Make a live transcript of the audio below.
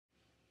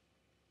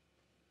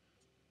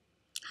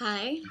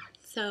Hi,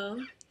 so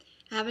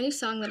I have a new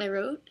song that I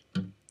wrote,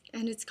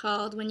 and it's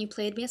called When You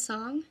Played Me a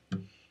Song,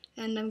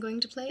 and I'm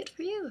going to play it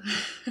for you.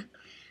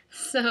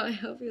 So I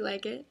hope you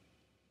like it.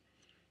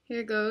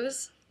 Here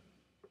goes.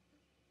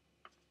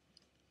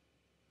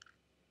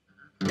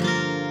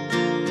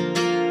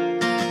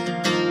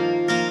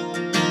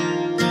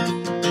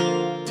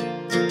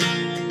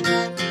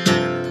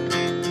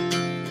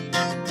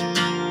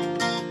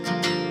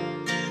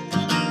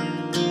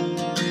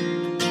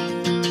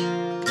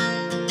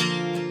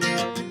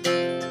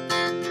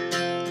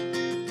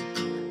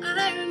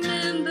 I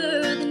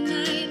remember the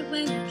night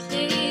when you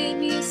played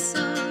me a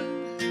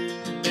song,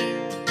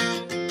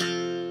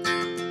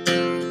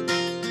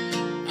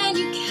 and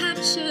you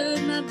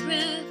captured my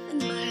breath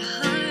and my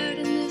heart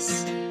in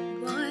this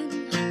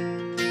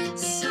one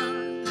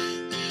song.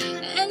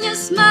 And you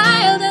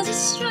smiled as you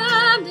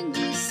strummed, and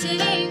you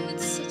sang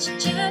with such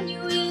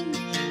genuine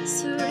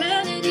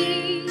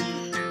serenity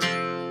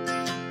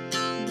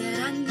that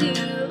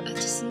I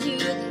just knew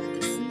that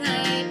this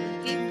night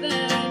would be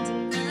burned in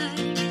my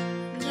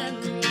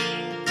memory.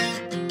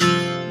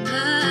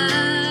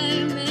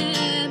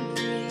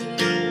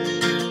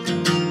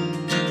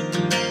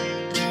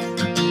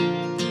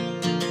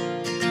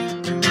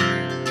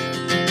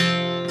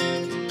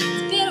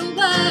 It's been a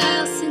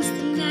while since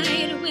the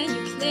night when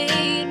you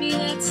played me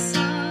that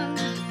song.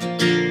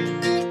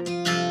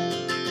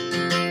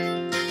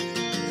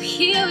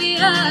 Here we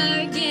are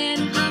again,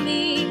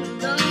 humming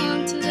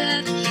along to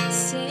that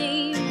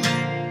same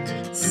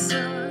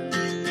song.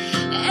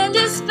 And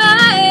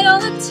despite all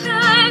the time